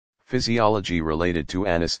Physiology related to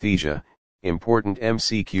anesthesia, important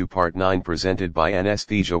MCQ Part 9 presented by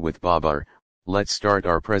Anesthesia with Babar. Let's start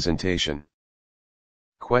our presentation.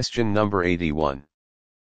 Question number 81.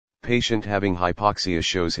 Patient having hypoxia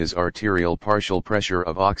shows his arterial partial pressure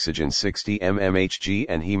of oxygen 60 mmHg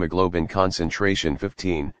and hemoglobin concentration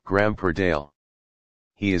 15 gram per dL.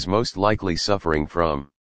 He is most likely suffering from.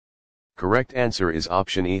 Correct answer is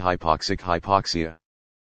option E, hypoxic hypoxia.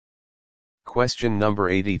 Question number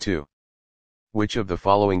 82. Which of the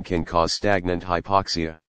following can cause stagnant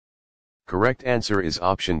hypoxia? Correct answer is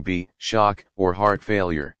option B, shock or heart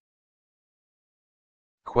failure.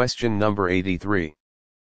 Question number 83.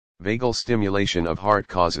 Vagal stimulation of heart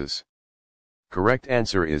causes. Correct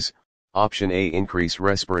answer is option A, increase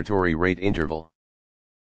respiratory rate interval.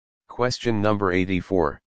 Question number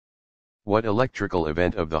 84. What electrical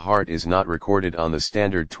event of the heart is not recorded on the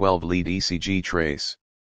standard 12-lead ECG trace?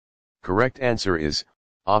 Correct answer is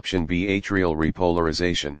option B, atrial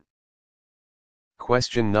repolarization.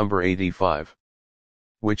 Question number 85.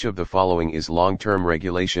 Which of the following is long-term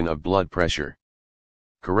regulation of blood pressure?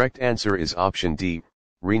 Correct answer is option D,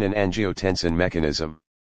 renin-angiotensin mechanism.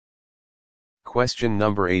 Question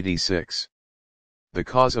number 86. The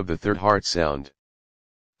cause of the third heart sound.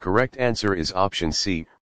 Correct answer is option C,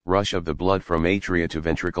 rush of the blood from atria to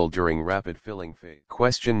ventricle during rapid filling phase.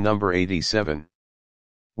 Question number 87.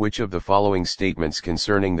 Which of the following statements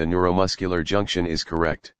concerning the neuromuscular junction is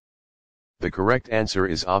correct? The correct answer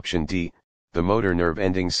is option D, the motor nerve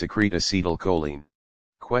endings secrete acetylcholine.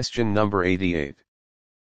 Question number 88.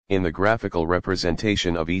 In the graphical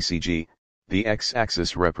representation of ECG, the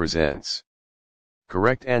x-axis represents.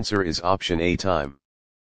 Correct answer is option A, time.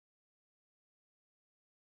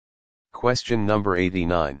 Question number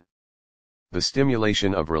 89. The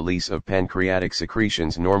stimulation of release of pancreatic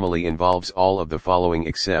secretions normally involves all of the following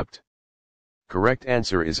except. Correct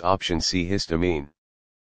answer is option C, histamine.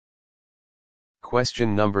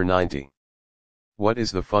 Question number 90. What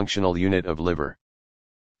is the functional unit of liver?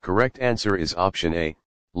 Correct answer is option A,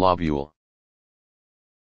 lobule.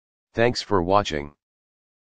 Thanks for watching.